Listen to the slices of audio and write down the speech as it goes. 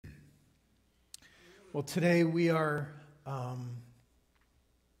Well, today we are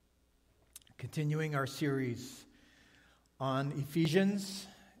continuing our series on Ephesians,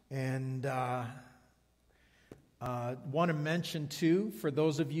 and want to mention too, for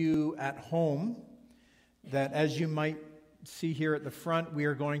those of you at home, that as you might see here at the front, we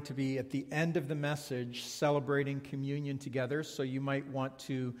are going to be at the end of the message celebrating communion together, so you might want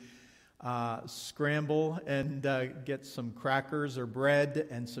to scramble and get some crackers or bread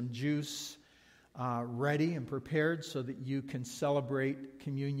and some juice ready and prepared so that you can celebrate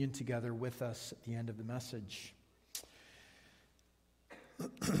communion together with us at the end of the message.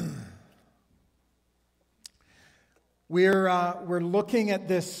 We're looking at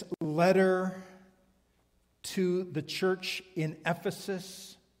this letter to the church in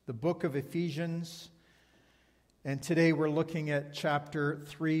Ephesus, the book of Ephesians, and today we're looking at chapter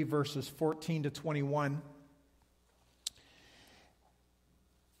 3, verses 14 to 21.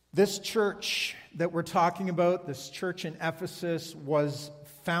 This church that we're talking about, this church in Ephesus, was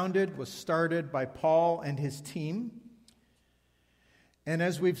started by Paul and his team. And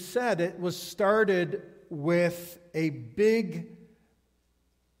as we've said, it was started with a big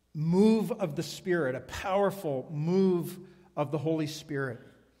move of the Spirit, a powerful move of the Holy Spirit.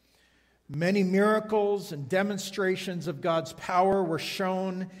 Many miracles and demonstrations of God's power were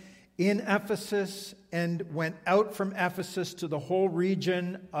shown in Ephesus and went out from Ephesus to the whole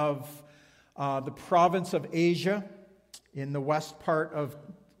region of the province of Asia in the west part of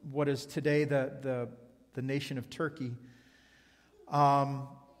what is today the nation of Turkey. The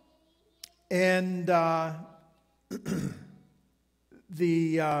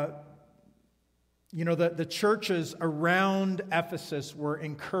churches around Ephesus were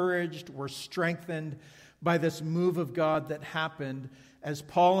encouraged, were strengthened by this move of God that happened as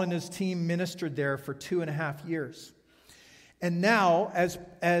Paul and his team ministered there for 2.5 years. And now, as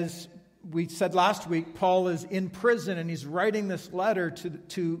we said last week, Paul is in prison and he's writing this letter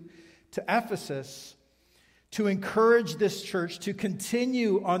to Ephesus to encourage this church to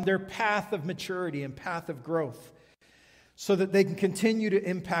continue on their path of maturity and path of growth so that they can continue to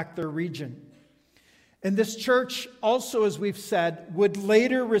impact their region. And this church also, as we've said, would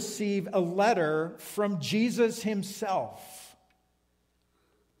later receive a letter from Jesus himself.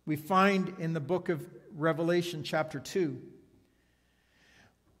 We find in the book of Revelation chapter 2,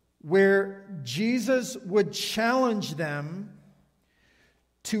 where Jesus would challenge them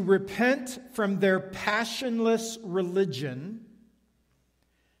to repent from their passionless religion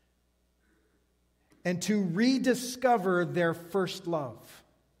and to rediscover their first love.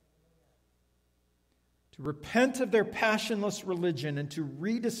 To repent of their passionless religion and to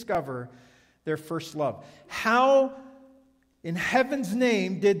rediscover their first love. How, in heaven's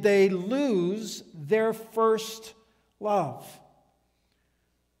name, did they lose their first love?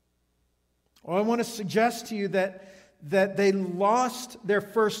 Well, I want to suggest to you that they lost their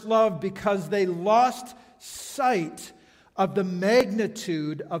first love because they lost sight of the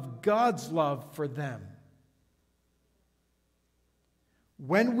magnitude of God's love for them.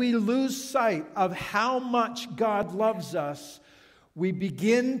 When we lose sight of how much God loves us, we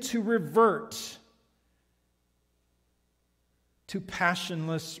begin to revert to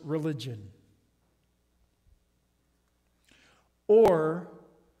passionless religion. Or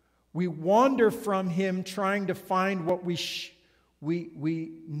we wander from Him trying to find what we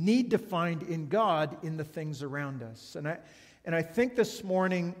need to find in God in the things around us. And I think this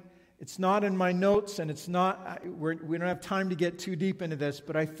morning, it's not in my notes and it's not, we don't have time to get too deep into this,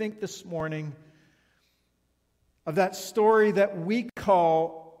 but I think this morning of that story that we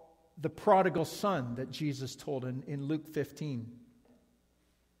call the prodigal son that Jesus told in Luke 15.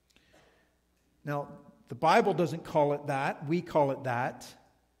 Now, the Bible doesn't call it that. We call it that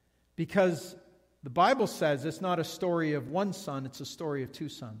because the Bible says it's not a story of one son, it's a story of two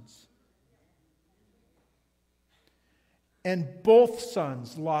sons. And both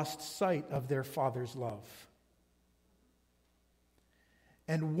sons lost sight of their father's love.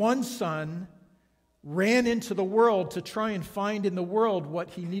 And one son ran into the world to try and find in the world what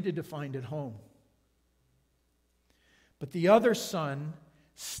he needed to find at home. But the other son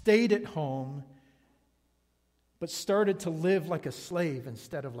stayed at home, but started to live like a slave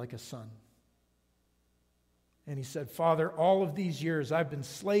instead of like a son. And he said, "Father, all of these years I've been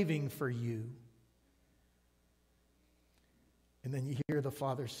slaving for you." And then you hear the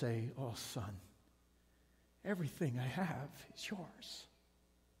father say, "Oh, son, everything I have is yours.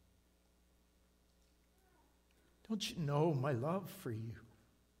 Don't you know my love for you?"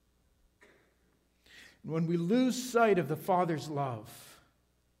 And when we lose sight of the Father's love,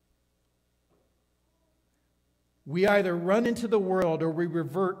 we either run into the world or we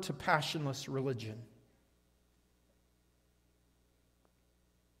revert to passionless religion.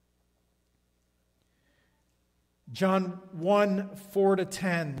 John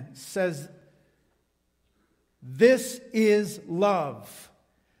 1:4-10 says, "This is love,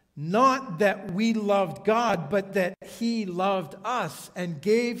 not that we loved God, but that He loved us and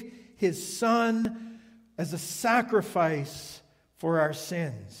gave His Son as a sacrifice for our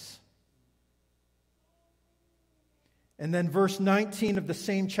sins." And then verse 19 of the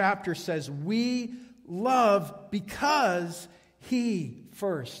same chapter says, "We love because He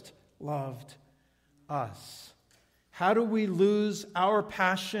first loved us." How do we lose our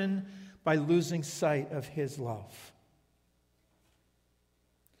passion? By losing sight of His love.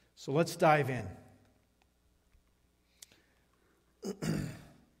 So let's dive in.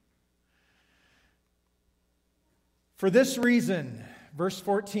 For this reason, verse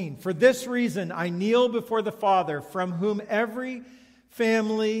 14, "For this reason I kneel before the Father, from whom every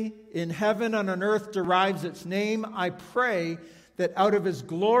family in heaven and on earth derives its name. I pray that out of His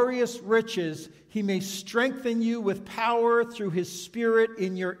glorious riches He may strengthen you with power through His Spirit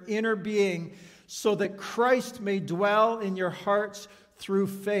in your inner being, so that Christ may dwell in your hearts through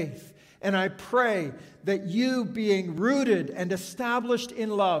faith. And I pray that you, being rooted and established in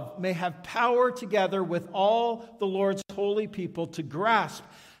love, may have power together with all the Lord's holy people to grasp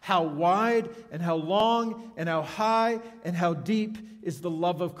how wide and how long and how high and how deep is the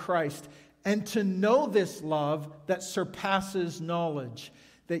love of Christ, and to know this love that surpasses knowledge,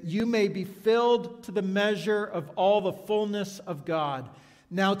 that you may be filled to the measure of all the fullness of God.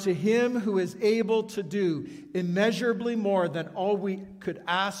 Now to Him who is able to do immeasurably more than all we could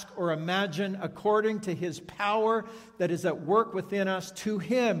ask or imagine, according to His power that is at work within us, to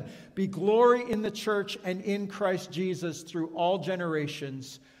Him be glory in the church and in Christ Jesus through all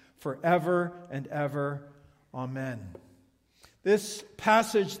generations, forever and ever. Amen." This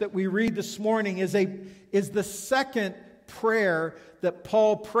passage that we read this morning is the second prayer that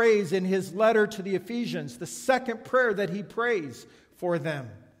Paul prays in his letter to the Ephesians, the second prayer that he prays for them.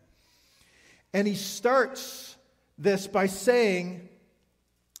 And he starts this by saying,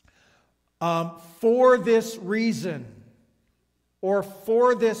 for this reason, or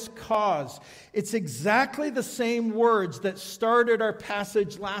for this cause. It's exactly the same words that started our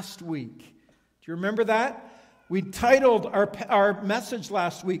passage last week. Do you remember that? We titled our message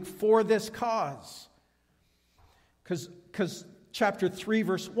last week, "For This Cause." Because chapter 3,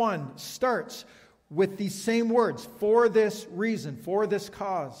 verse 1 starts with these same words, for this reason, for this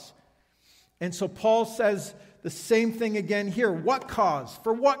cause. And so Paul says the same thing again here. What cause?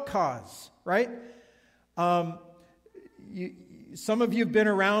 For what cause? Right? Some of you have been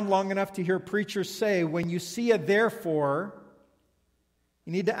around long enough to hear preachers say, when you see a therefore,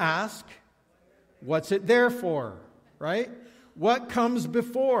 you need to ask, what's it there for? Right? What comes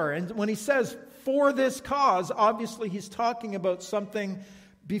before? And when he says, for this cause, obviously he's talking about something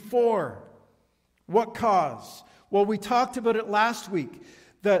before. What cause? Well, we talked about it last week.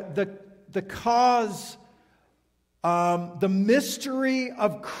 The cause, the mystery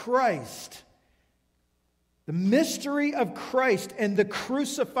of Christ. The mystery of Christ and the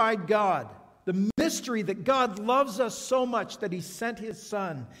crucified God. The mystery that God loves us so much that He sent His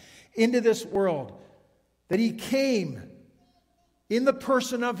Son into this world. That He came in the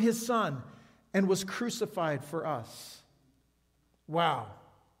person of His Son and was crucified for us. Wow,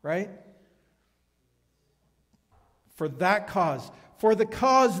 right? For that cause. For the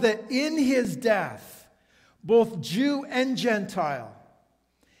cause that in His death, both Jew and Gentile,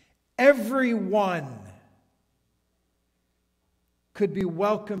 everyone could be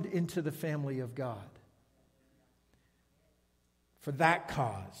welcomed into the family of God. For that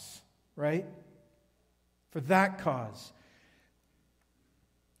cause, right? For that cause.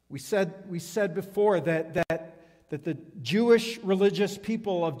 We said before that the Jewish religious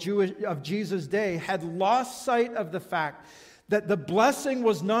people of Jesus' day had lost sight of the fact that the blessing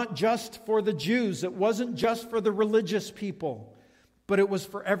was not just for the Jews. It wasn't just for the religious people, but it was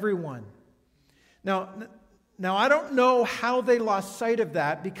for everyone. Now I don't know how they lost sight of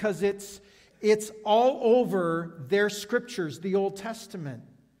that, because it's all over their scriptures, the Old Testament.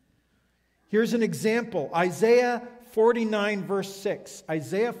 Here's an example. Isaiah 49 verse 6.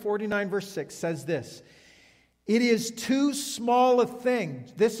 Isaiah 49 verse 6 says this. It is too small a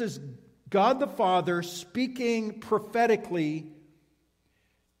thing. This is God the Father speaking prophetically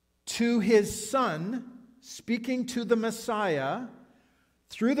to His Son, speaking to the Messiah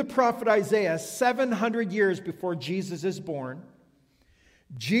through the prophet Isaiah 700 years before Jesus is born.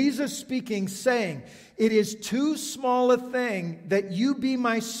 Jesus speaking, saying, it is too small a thing that you be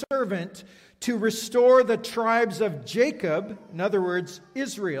my servant to restore the tribes of Jacob, in other words,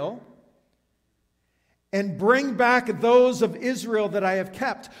 Israel, and bring back those of Israel that I have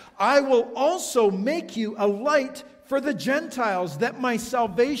kept. I will also make you a light for the Gentiles, that my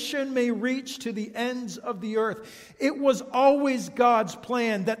salvation may reach to the ends of the earth. It was always God's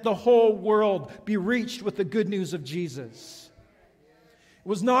plan that the whole world be reached with the good news of Jesus. It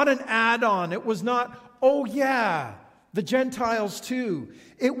was not an add-on. It was not, oh yeah, the Gentiles too.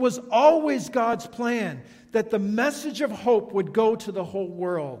 It was always God's plan that the message of hope would go to the whole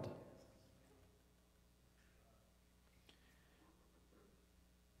world.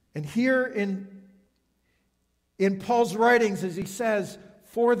 And here in Paul's writings, as he says,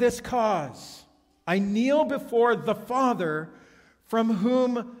 for this cause, I kneel before the Father, from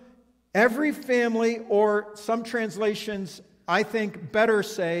whom every family, or some translations, I think better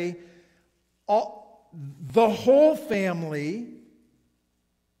say, the whole family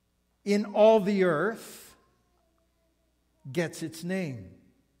in all the earth gets its name.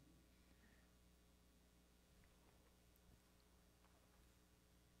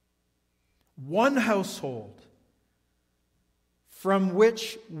 One household from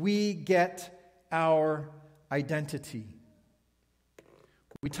which we get our identity.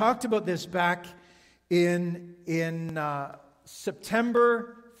 We talked about this back in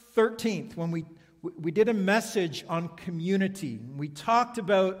September 13th when we did a message on community. We talked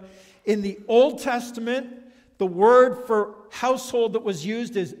about in the Old Testament, the word for household that was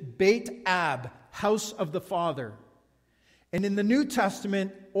used is Beit Ab, house of the Father. And in the New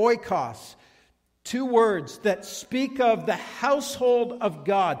Testament, oikos, two words that speak of the household of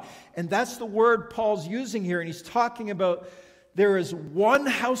God. And that's the word Paul's using here. And he's talking about there is one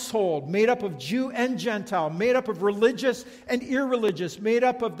household made up of Jew and Gentile, made up of religious and irreligious, made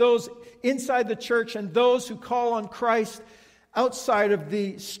up of those inside the church and those who call on Christ outside of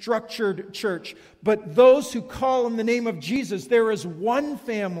the structured church. But those who call in the name of Jesus, there is one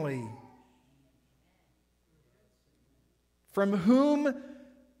family from whom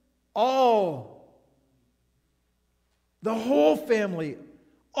the whole family,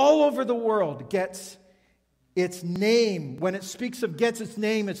 all over the world, gets its name. When it speaks of gets its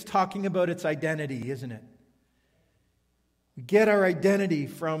name, it's talking about its identity, isn't it? We get our identity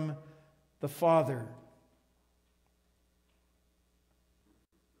from the Father.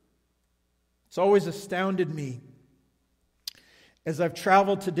 It's always astounded me as I've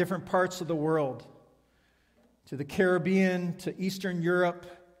traveled to different parts of the world, to the Caribbean, to Eastern Europe,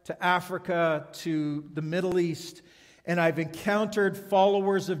 to Africa, to the Middle East, and I've encountered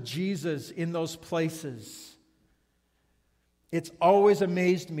followers of Jesus in those places. It's always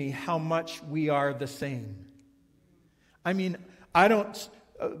amazed me how much we are the same. I mean,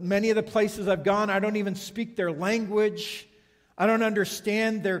 many of the places I've gone, I don't even speak their language. I don't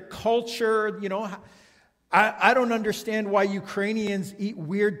understand their culture. I don't understand why Ukrainians eat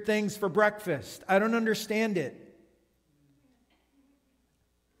weird things for breakfast. I don't understand it.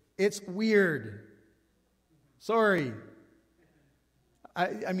 It's weird. Sorry.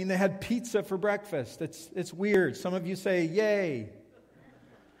 I mean, they had pizza for breakfast. It's weird. Some of you say, yay.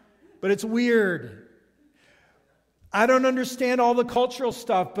 But it's weird. I don't understand all the cultural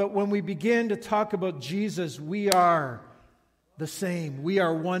stuff, but when we begin to talk about Jesus, we are the same. We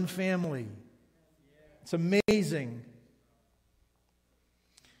are one family. It's amazing.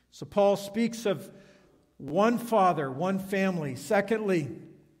 So Paul speaks of one Father, one family. Secondly,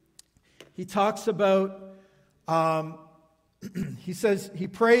 he talks about, he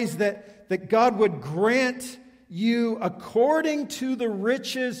prays that God would grant you, according to the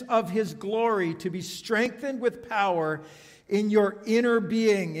riches of His glory, to be strengthened with power in your inner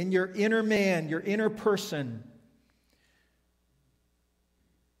being, in your inner man, your inner person.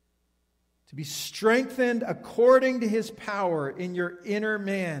 To be strengthened according to His power in your inner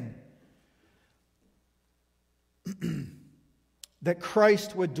man. That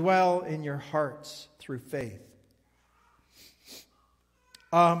Christ would dwell in your hearts through faith.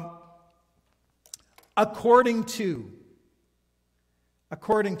 According to.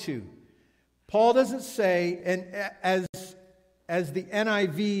 Paul doesn't say, and as the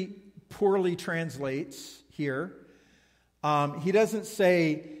NIV poorly translates here, he doesn't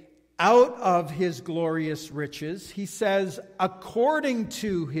say out of His glorious riches. He says according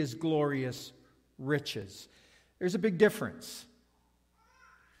to His glorious riches. There's a big difference.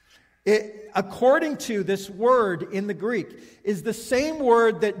 According to, this word in the Greek is the same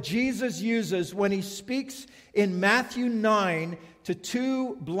word that Jesus uses when He speaks in Matthew 9 to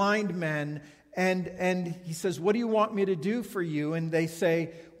two blind men, and He says, "What do you want me to do for you?" And they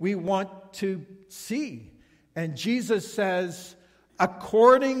say, "We want to see." And Jesus says,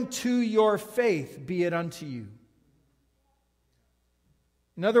 "According to your faith be it unto you."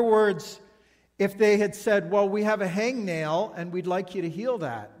 In other words, if they had said, well, we have a hangnail and we'd like you to heal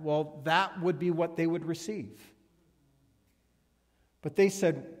that. Well, that would be what they would receive. But they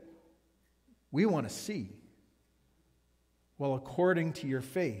said, we want to see. Well, according to your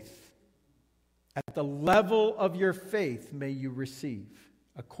faith, at the level of your faith may you receive.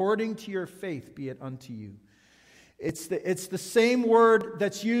 According to your faith be it unto you. It's the same word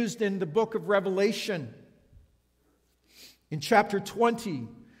that's used in the book of Revelation. In chapter 20,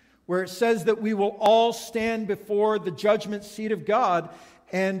 where it says that we will all stand before the judgment seat of God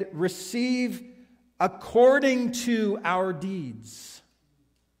and receive according to our deeds.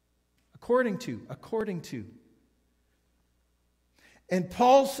 According to. And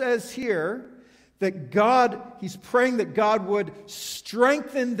Paul says here that he's praying that God would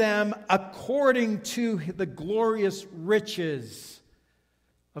strengthen them according to the glorious riches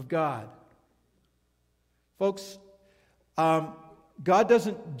of God. Folks, God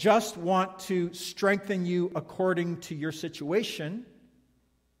doesn't just want to strengthen you according to your situation,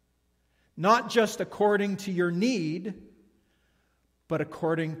 not just according to your need, but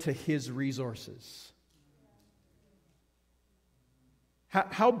according to His resources.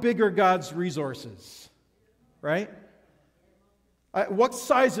 How big are God's resources? Right? What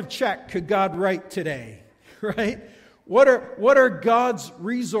size of check could God write today? Right? What are God's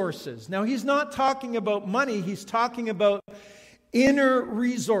resources? Now, He's not talking about money. He's talking about inner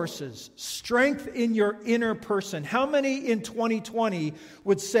resources, strength in your inner person. How many in 2020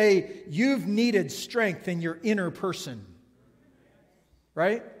 would say you've needed strength in your inner person?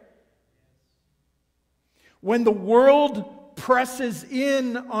 Right? When the world presses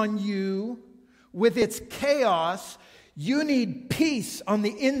in on you with its chaos, you need peace on the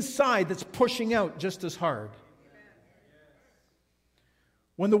inside that's pushing out just as hard.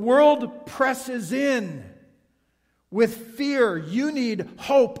 When the world presses in with fear, you need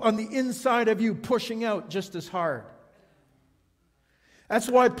hope on the inside of you pushing out just as hard. That's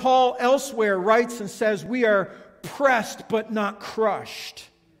why Paul elsewhere writes and says, we are pressed but not crushed,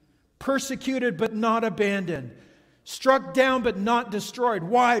 persecuted but not abandoned, struck down but not destroyed.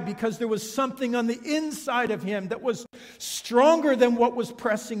 Why? Because there was something on the inside of him that was stronger than what was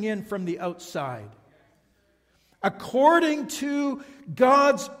pressing in from the outside. According to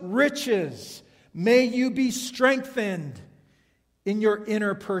God's riches, may you be strengthened in your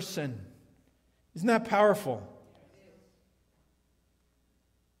inner person. Isn't that powerful?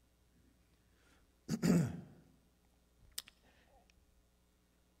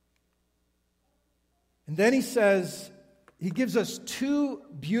 And then he gives us two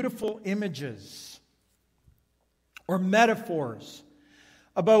beautiful images or metaphors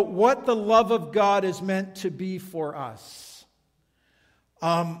about what the love of God is meant to be for us.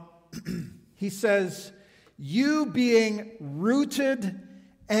 He says, you being rooted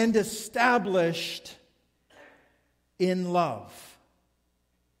and established in love.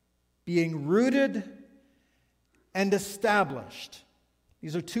 Being rooted and established.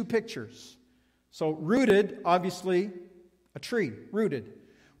 These are two pictures. So rooted, obviously, a tree, rooted.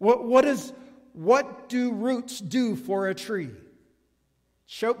 What do roots do for a tree?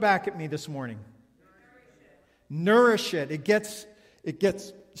 Shout back at me this morning. Nourish it. It gets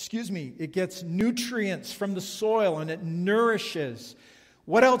nutrients from the soil and it nourishes.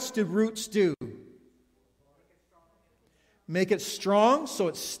 What else do roots do? Make it strong, so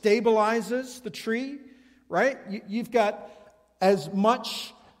it stabilizes the tree, right? You've got as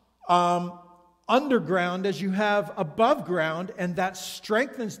much underground as you have above ground, and that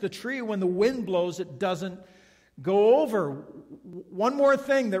strengthens the tree. When the wind blows, it doesn't go over. One more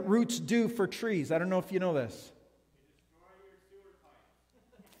thing that roots do for trees. I don't know if you know this.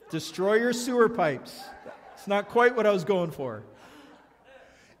 Destroy your sewer pipes. It's not quite what I was going for.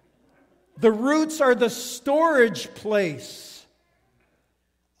 The roots are the storage place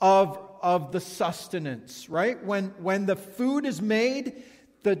of the sustenance, right? When the food is made,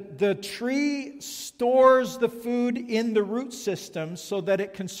 the tree stores the food in the root system so that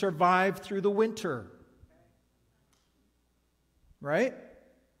it can survive through the winter. Right?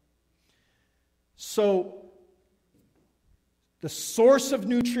 So, the source of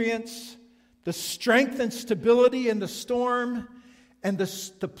nutrients, the strength and stability in the storm, and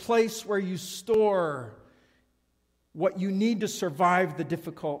the place where you store what you need to survive the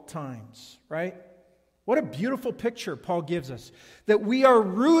difficult times, right? What a beautiful picture Paul gives us. That we are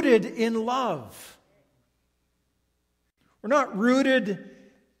rooted in love. We're not rooted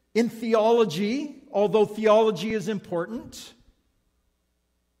in theology, although theology is important.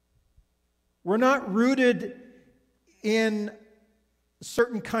 We're not rooted in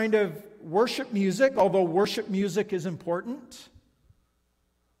certain kind of worship music, although worship music is important.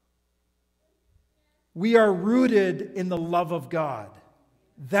 We are rooted in the love of God.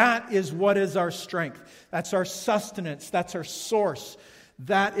 That is what is our strength. That's our sustenance. That's our source.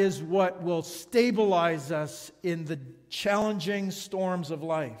 That is what will stabilize us in the challenging storms of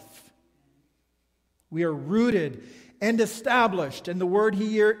life. We are rooted and established. And the word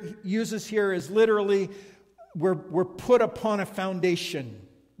he uses here is literally, we're put upon a foundation,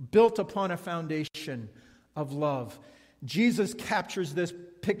 built upon a foundation of love. Jesus captures this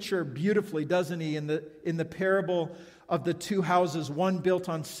picture beautifully, doesn't he, in the parable of the two houses, one built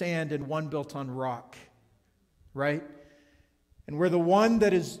on sand and one built on rock. Right? And where the one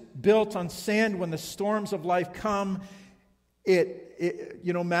that is built on sand, when the storms of life come,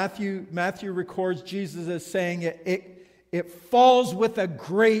 Matthew records Jesus as saying it falls with a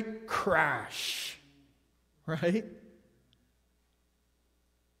great crash. Right?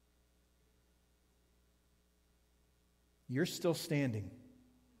 You're still standing.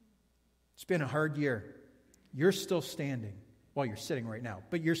 It's been a hard year. You're still standing. Well, you're sitting right now,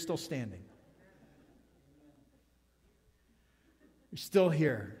 but you're still standing. You're still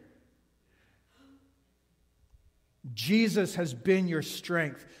here. Jesus has been your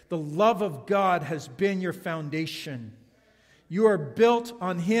strength. The love of God has been your foundation. You are built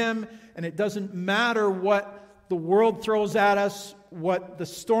on Him, and it doesn't matter what the world throws at us, what the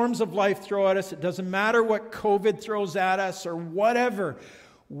storms of life throw at us. It doesn't matter what COVID throws at us or whatever.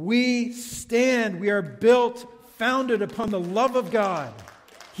 We stand. We are built, founded upon the love of God.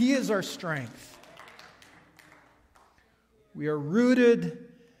 He is our strength. We are rooted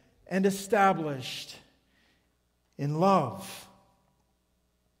and established in love.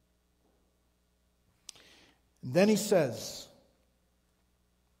 And then he says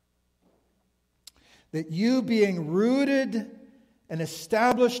that you, being rooted and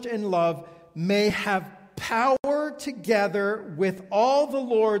established in love, may have power together with all the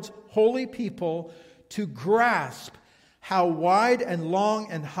Lord's holy people to grasp how wide and long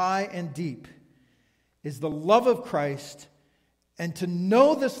and high and deep is the love of Christ, and to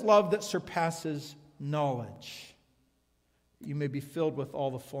know this love that surpasses knowledge. You may be filled with all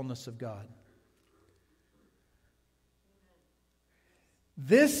the fullness of God.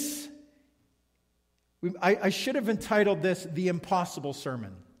 This, I should have entitled this The Impossible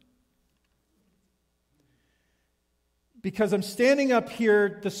Sermon. Because I'm standing up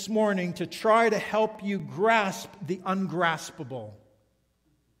here this morning to try to help you grasp the ungraspable.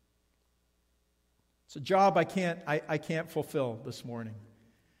 It's a job I can't fulfill this morning.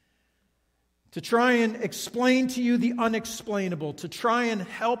 To try and explain to you the unexplainable. To try and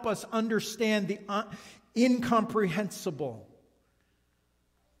help us understand the incomprehensible.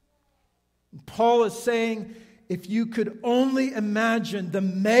 Paul is saying, if you could only imagine the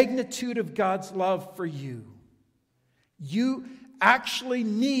magnitude of God's love for you, you actually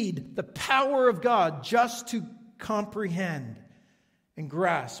need the power of God just to comprehend and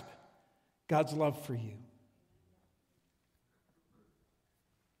grasp God's love for you.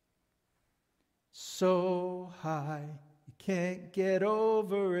 So high, you can't get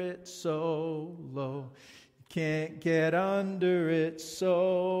over it. So low, you can't get under it.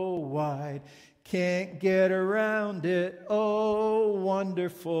 So wide, can't get around it. Oh,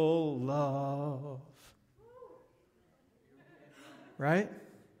 wonderful love. Right?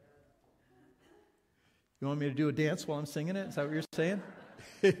 You want me to do a dance while I'm singing it? Is that what you're saying?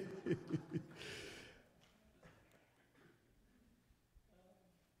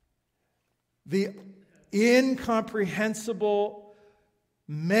 The incomprehensible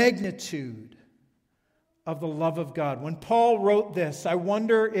magnitude of the love of God. When Paul wrote this, I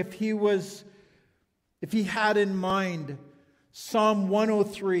wonder if he had in mind Psalm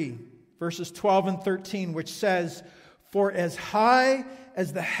 103, verses 12 and 13, which says, "For as high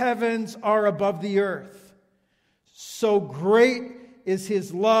as the heavens are above the earth, so great is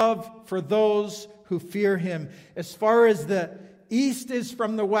His love for those who fear Him. As far as the east is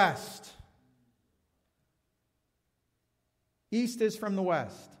from the west." East is from the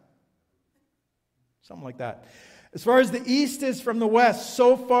west. Something like that. As far as the east is from the west,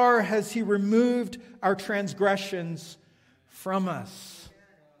 so far has He removed our transgressions from us.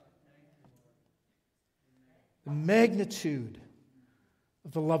 The magnitude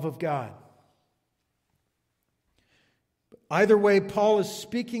of the love of God. But either way, Paul is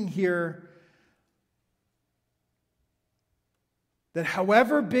speaking here that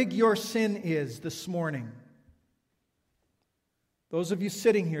however big your sin is this morning, those of you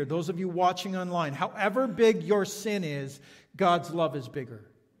sitting here, those of you watching online, however big your sin is, God's love is bigger.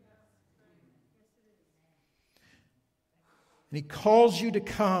 And He calls you to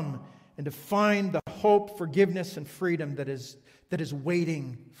come and to find the hope, forgiveness, and freedom that is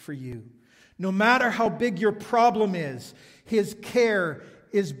waiting for you. No matter how big your problem is, His care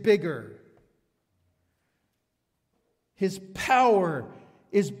is bigger. His power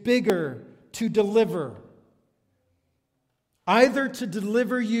is bigger to deliver. Either to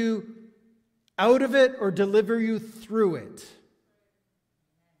deliver you out of it or deliver you through it.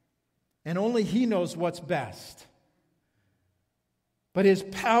 And only He knows what's best. But His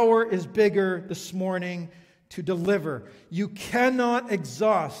power is bigger this morning to deliver. You cannot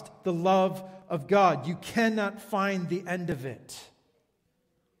exhaust the love of God. You cannot find the end of it.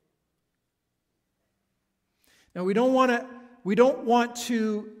 Now we don't want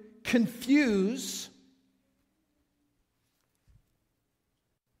to confuse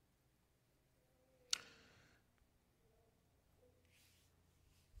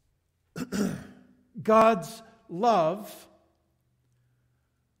God's love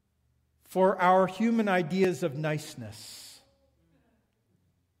for our human ideas of niceness.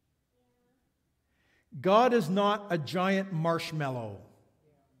 God is not a giant marshmallow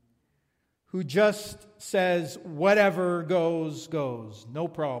who just says, whatever goes, goes, no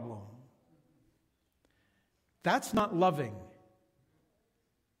problem. That's not loving.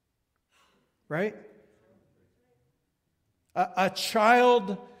 Right? A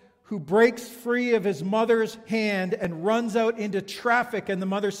child who breaks free of his mother's hand and runs out into traffic, and the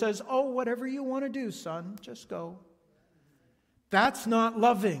mother says, oh, whatever you want to do, son, just go. That's not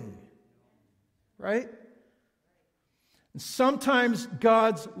loving. Right? And sometimes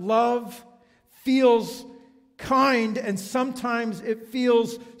God's love feels kind and sometimes it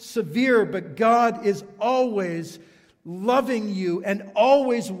feels severe, but God is always loving you and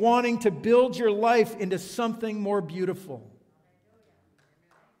always wanting to build your life into something more beautiful.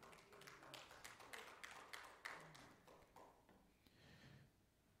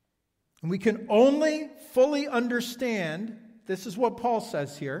 And we can only fully understand, this is what Paul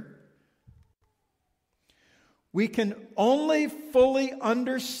says here, we can only fully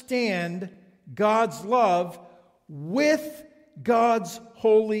understand God's love with God's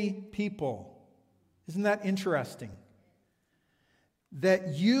holy people. Isn't that interesting?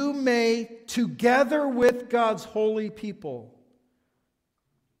 That you may, together with God's holy people,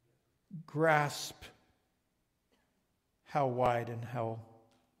 grasp how wide and how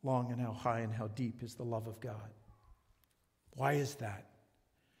long and how high and how deep is the love of God. Why is that?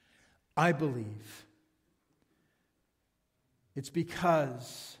 I believe it's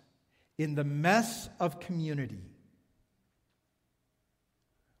because in the mess of community,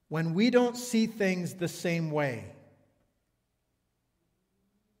 when we don't see things the same way,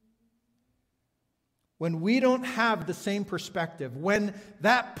 when we don't have the same perspective, when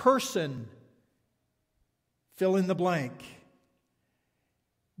that person, fill in the blank,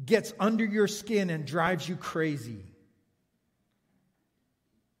 gets under your skin and drives you crazy,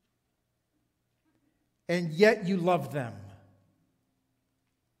 and yet you love them.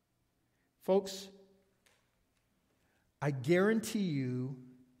 Folks, I guarantee you,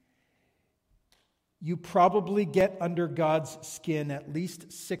 you probably get under God's skin at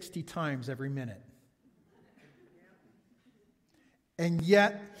least 60 times every minute. And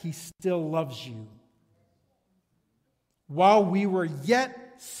yet, He still loves you. While we were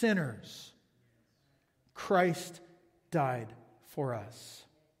yet sinners, Christ died for us.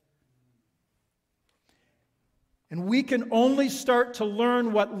 And we can only start to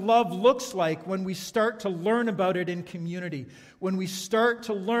learn what love looks like when we start to learn about it in community. When we start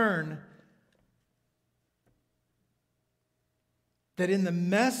to learn that in the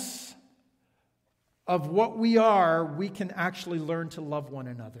mess of what we are, we can actually learn to love one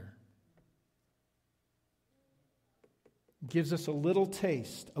another. It gives us a little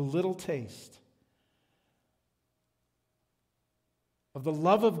taste of the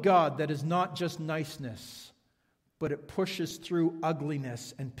love of God that is not just niceness, but it pushes through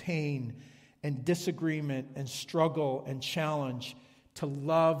ugliness and pain and disagreement and struggle and challenge to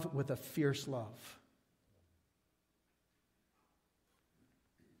love with a fierce love.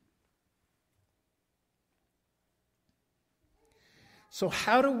 So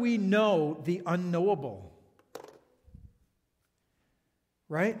how do we know the unknowable?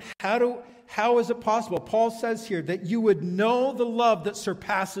 Right? How is it possible? Paul says here that you would know the love that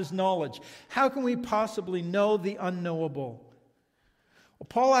surpasses knowledge. How can we possibly know the unknowable? Well,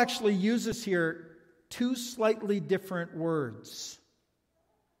 Paul actually uses here two slightly different words.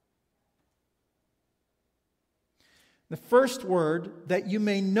 The first word, that you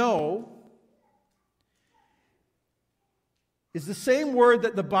may know, is the same word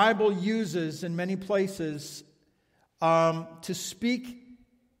that the Bible uses in many places to speak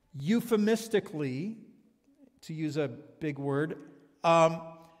euphemistically, to use a big word,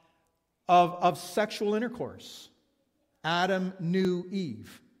 of sexual intercourse. Adam knew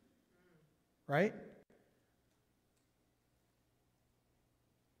Eve, right?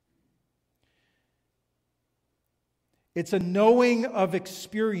 It's a knowing of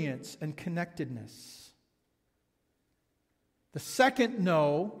experience and connectedness. The second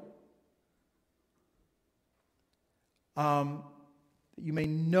know, you may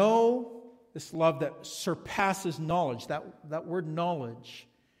know this love that surpasses knowledge. That word knowledge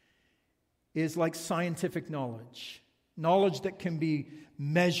is like scientific knowledge. Knowledge that can be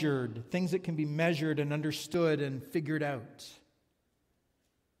measured, things that can be measured and understood and figured out.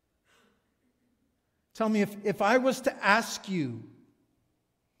 Tell me, if I was to ask you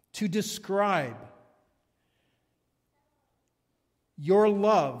to describe your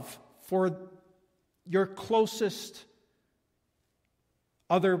love for your closest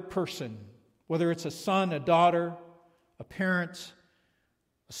other person, whether it's a son, a daughter, a parent,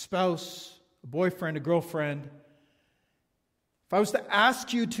 a spouse, a boyfriend, a girlfriend, if I was to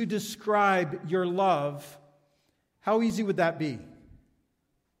ask you to describe your love, how easy would that be?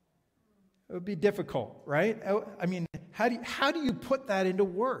 It would be difficult, right? I mean, how do you put that into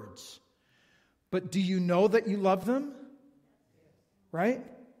words? But do you know that you love them? Right?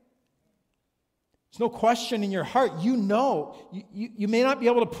 There's no question in your heart. You know. You may not be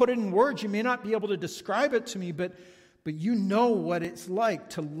able to put it in words. You may not be able to describe it to me, but you know what it's like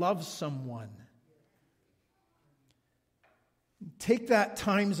to love someone. Take that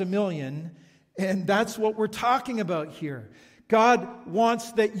times a million, and that's what we're talking about here. God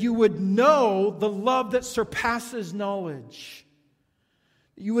wants that you would know the love that surpasses knowledge.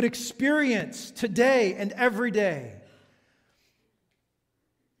 You would experience today and every day.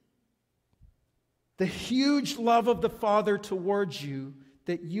 The huge love of the Father towards you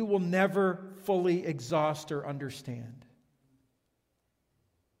that you will never fully exhaust or understand.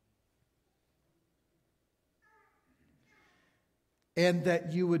 And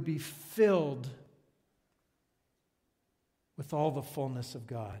that you would be filled with all the fullness of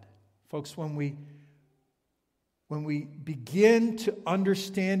God. Folks, when we begin to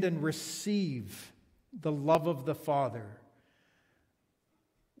understand and receive the love of the Father,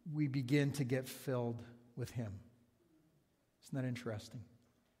 we begin to get filled with Him. Isn't that interesting?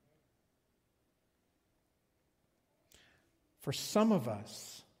 For some of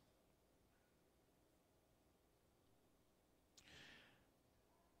us,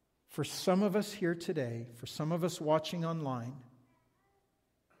 here today, for some of us watching online,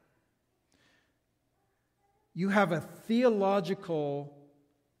 you have a theological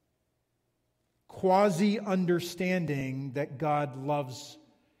quasi-understanding that God loves.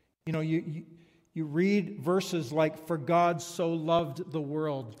 You know, you read verses like, "For God so loved the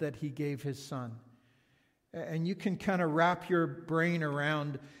world that He gave His Son." And you can kind of wrap your brain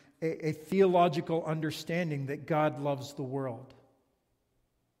around a theological understanding that God loves the world.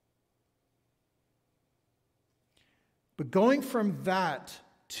 But going from that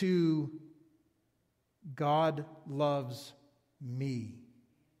to God loves me,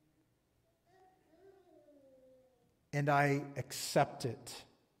 and I accept it,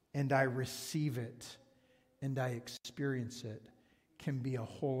 and I receive it, and I experience it, can be a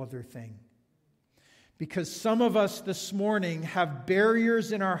whole other thing. Because some of us this morning have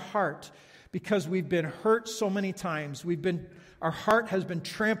barriers in our heart because we've been hurt so many times. Our heart has been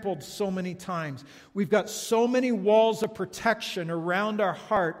trampled so many times. We've got so many walls of protection around our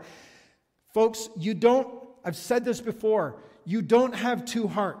heart. Folks, I've said this before, you don't have two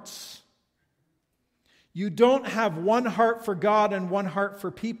hearts. You don't have one heart for God and one heart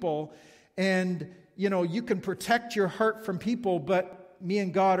for people. And, you can protect your heart from people, but me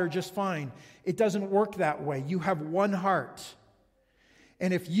and God are just fine. It doesn't work that way. You have one heart.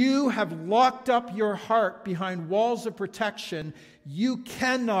 And if you have locked up your heart behind walls of protection, you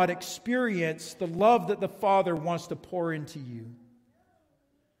cannot experience the love that the Father wants to pour into you.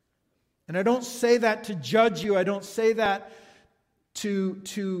 And I don't say that to judge you. I don't say that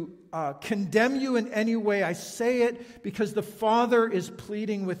to condemn you in any way. I say it because the Father is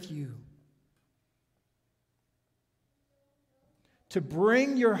pleading with you to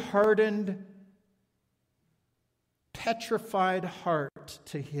bring your hardened, petrified heart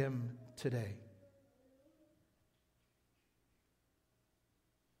to Him today.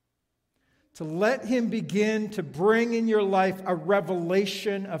 To let Him begin to bring in your life a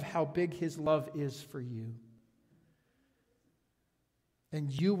revelation of how big His love is for you. And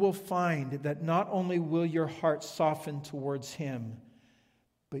you will find that not only will your heart soften towards Him,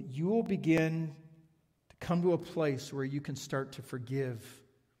 but you will begin to come to a place where you can start to forgive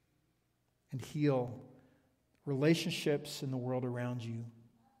and heal relationships in the world around you.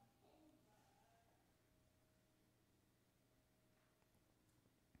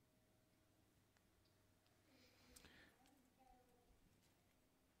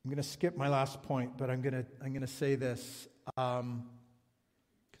 going to skip my last point, but I'm going to say this because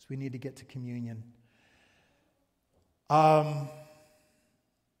we need to get to communion. But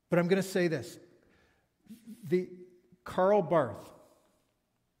I'm going to say this. Karl Barth,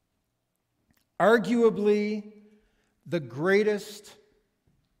 arguably the greatest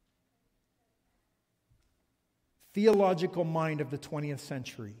theological mind of the 20th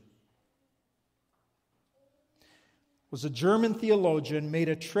century, was a German theologian, made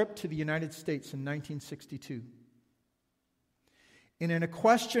a trip to the United States in 1962. And in a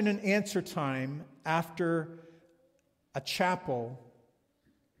question and answer time after a chapel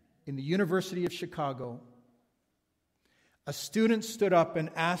in the University of Chicago, a student stood up and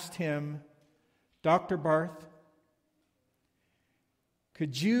asked him, Dr. Barth,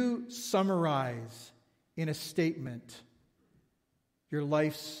 could you summarize in a statement your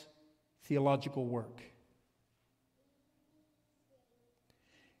life's theological work?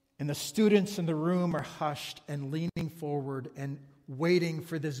 And the students in the room are hushed and leaning forward and waiting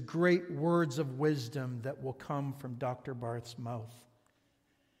for this great words of wisdom that will come from Dr. Barth's mouth.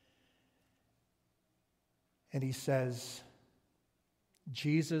 And he says,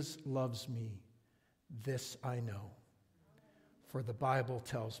 Jesus loves me, this I know, for the Bible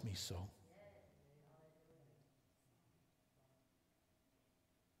tells me so.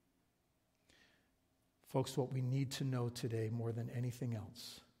 Folks, what we need to know today more than anything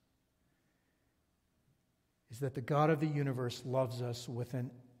else is that the God of the universe loves us with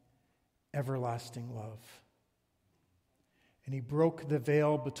an everlasting love. And he broke the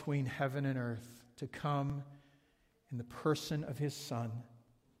veil between heaven and earth to come in the person of his Son,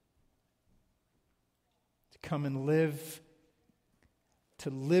 to come and live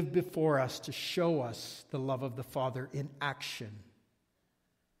before us, to show us the love of the Father in action,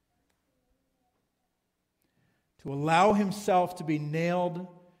 to allow himself to be nailed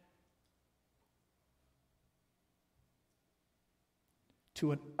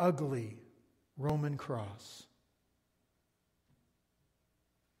to an ugly Roman cross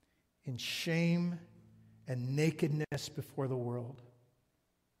in shame and nakedness before the world.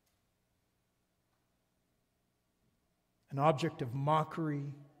 An object of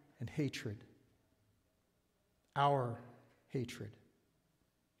mockery and hatred. Our hatred.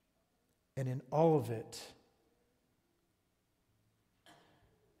 And in all of it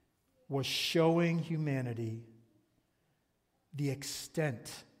was showing humanity the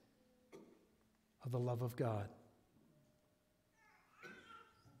extent of the love of God.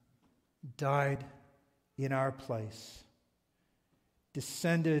 Died in our place,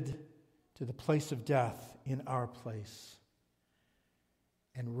 descended to the place of death in our place,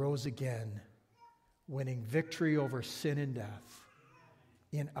 and rose again, winning victory over sin and death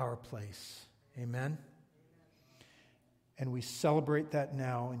in our place. Amen? And we celebrate that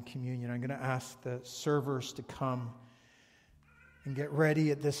now in communion. I'm going to ask the servers to come and get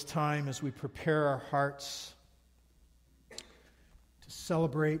ready at this time as we prepare our hearts to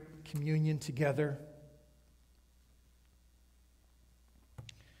celebrate communion together.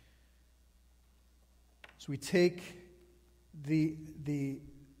 So we take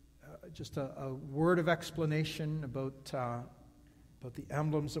just a word of explanation about the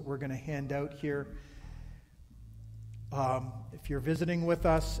emblems that we're going to hand out here. If you're visiting with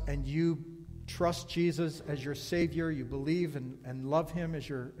us and you trust Jesus as your Savior, you believe and love Him as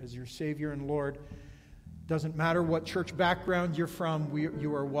your Savior and Lord, doesn't matter what church background you're from,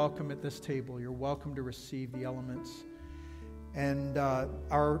 you are welcome at this table. You're welcome to receive the elements. And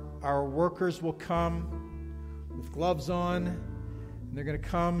our workers will come with gloves on, and they're going to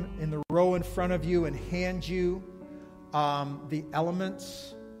come in the row in front of you and hand you the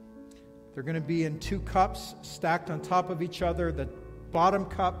elements. They're going to be in 2 cups stacked on top of each other. The bottom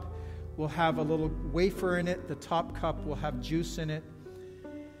cup will have a little wafer in it. The top cup will have juice in it.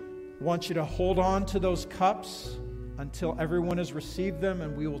 I want you to hold on to those cups until everyone has received them,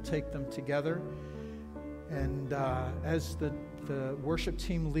 and we will take them together. And as the worship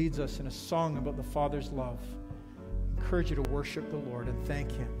team leads us in a song about the Father's love, I encourage you to worship the Lord and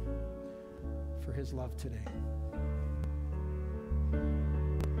thank Him for His love today.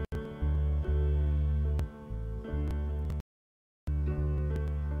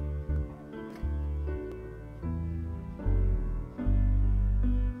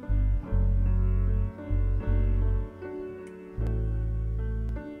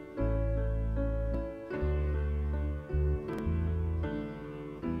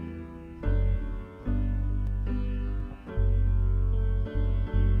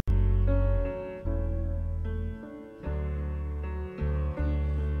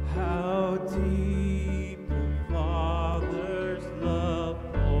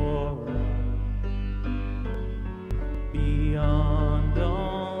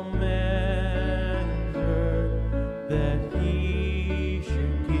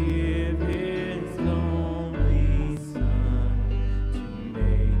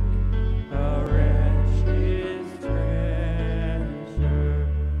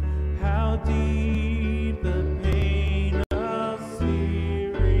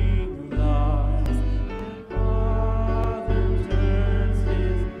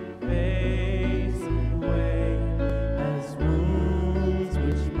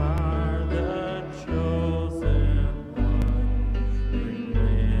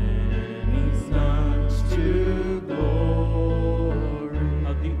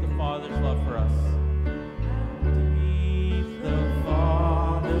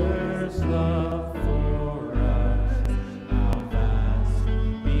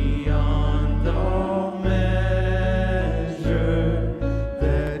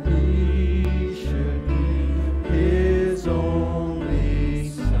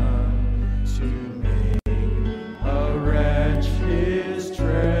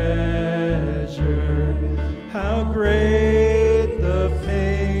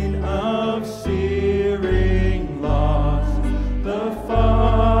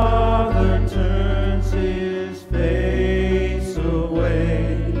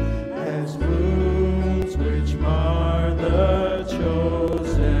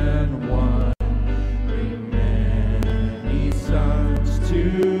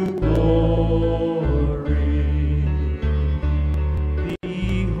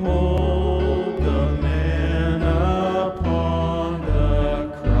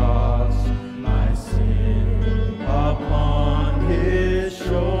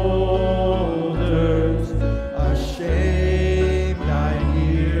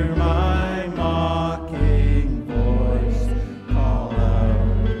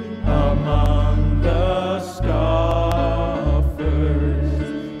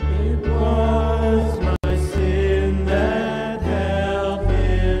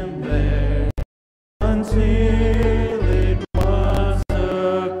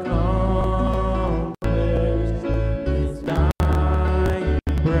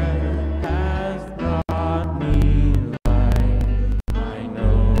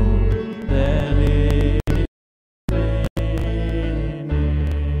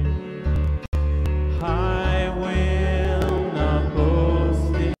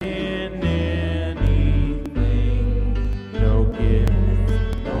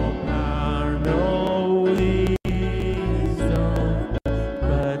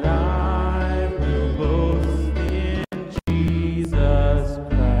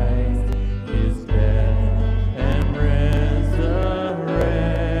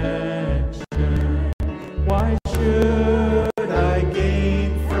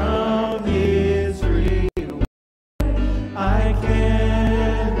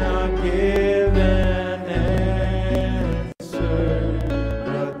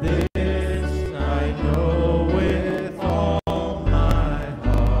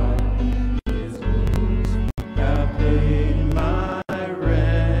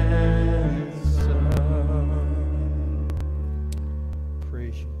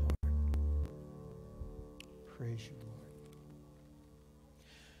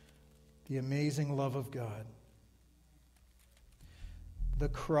 The amazing love of God. The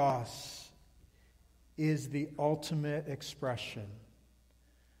cross is the ultimate expression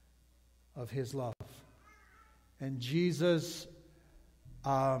of his love. And Jesus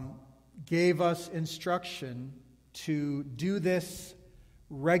gave us instruction to do this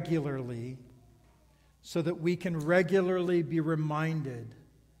regularly so that we can regularly be reminded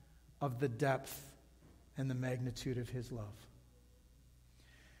of the depth and the magnitude of his love.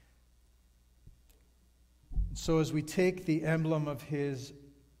 So as we take the emblem of his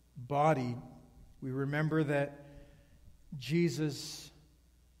body, we remember that Jesus,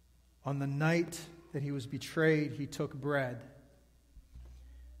 on the night that he was betrayed, he took bread.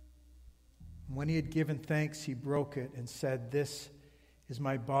 When he had given thanks, he broke it and said, "This is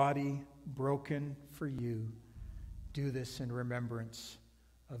my body broken for you. Do this in remembrance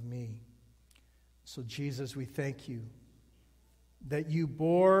of me." So Jesus, we thank you that you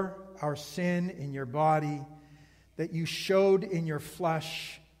bore our sin in your body, that you showed in your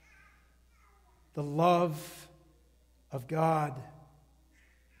flesh the love of God,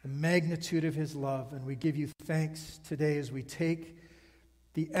 the magnitude of his love. And we give you thanks today as we take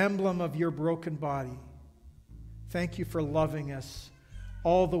the emblem of your broken body. Thank you for loving us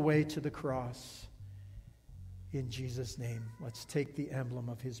all the way to the cross. In Jesus' name, let's take the emblem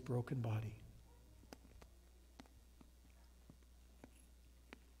of his broken body.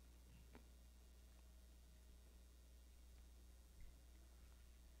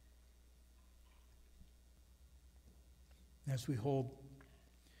 As we hold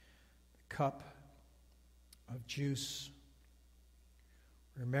the cup of juice,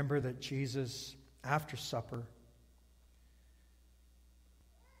 remember that Jesus, after supper,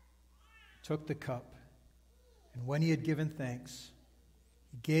 took the cup, and when he had given thanks,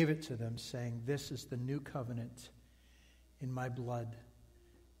 he gave it to them, saying, "This is the new covenant in my blood.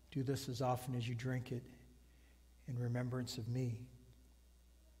 Do this as often as you drink it in remembrance of me."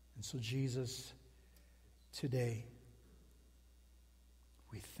 And so, Jesus, today,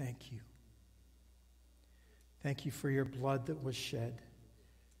 we thank you. Thank you for your blood that was shed.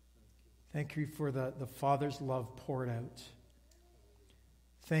 Thank you for the Father's love poured out.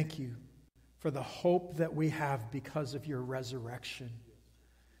 Thank you for the hope that we have because of your resurrection.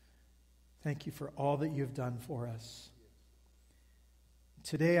 Thank you for all that you've done for us.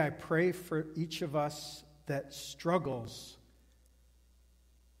 Today I pray for each of us that struggles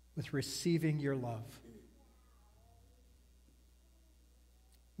with receiving your love.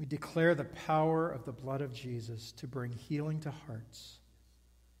 We declare the power of the blood of Jesus to bring healing to hearts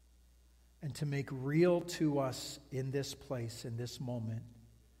and to make real to us in this place, in this moment,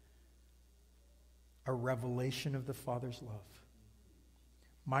 a revelation of the Father's love.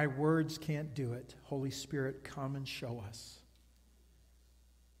 My words can't do it. Holy Spirit, come and show us.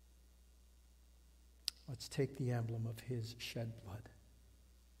 Let's take the emblem of his shed blood.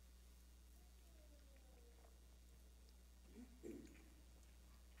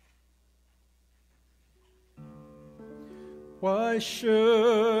 What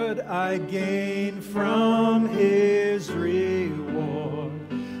should I gain from his reward?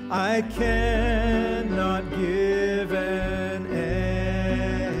 I cannot give an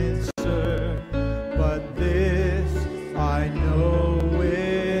answer, but this I know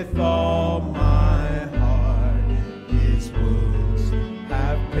with all my heart, his wounds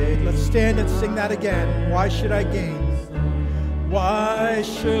have paid. Let's stand and sing that again. Why should I gain? Why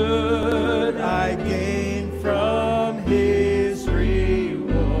should I gain from his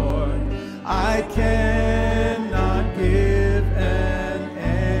reward? I cannot give an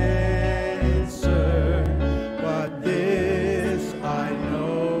answer, but this I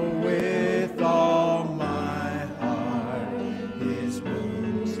know with all my heart, his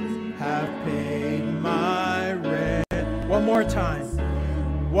wounds have paid my rent. One more time.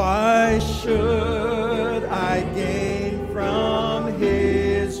 Why should I gain from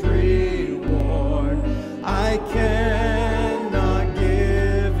his reward? I cannot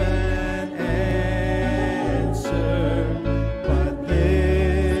give an answer, but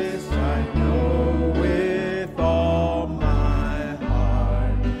this I know with all my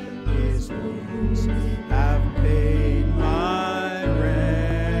heart, his wounds have paid my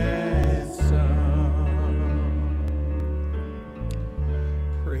ransom.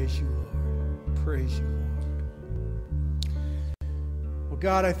 Praise you, Lord. Praise you, Lord. Well,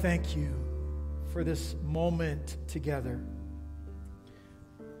 God, I thank you for this moment together.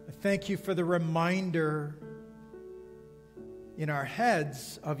 I thank you for the reminder in our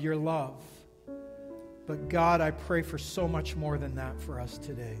heads of your love. But God, I pray for so much more than that for us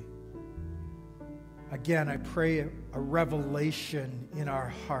today. Again, I pray a revelation in our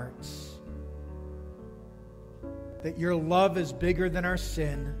hearts that your love is bigger than our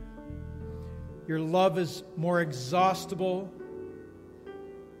sin. Your love is more exhaustible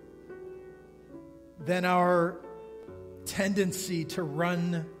than our tendency to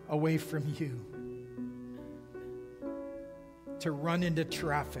run away from you, to run into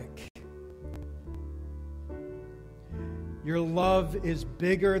traffic. Your love is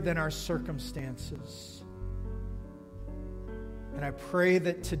bigger than our circumstances. And I pray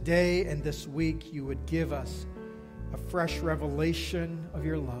that today and this week you would give us a fresh revelation of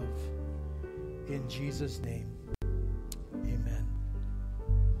your love. In Jesus' name, amen.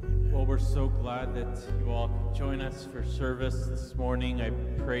 Well, we're so glad that you all could join us for service this morning. I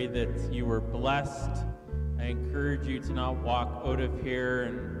pray that you were blessed. I encourage you to not walk out of here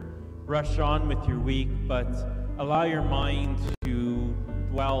and rush on with your week, but allow your mind to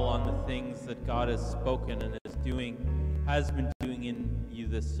dwell on the things that God has spoken and has been doing in you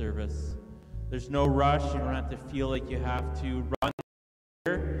this service. There's no rush. You don't have to feel like you have to run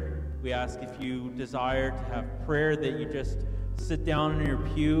here. We ask if you desire to have prayer that you just sit down in your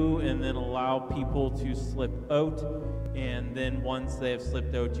pew and then allow people to slip out. And then once they have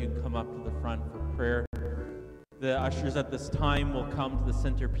slipped out, you can come up to the front for prayer. The ushers at this time will come to the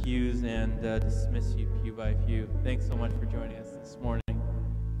center pews and dismiss you pew by pew. Thanks so much for joining us this morning.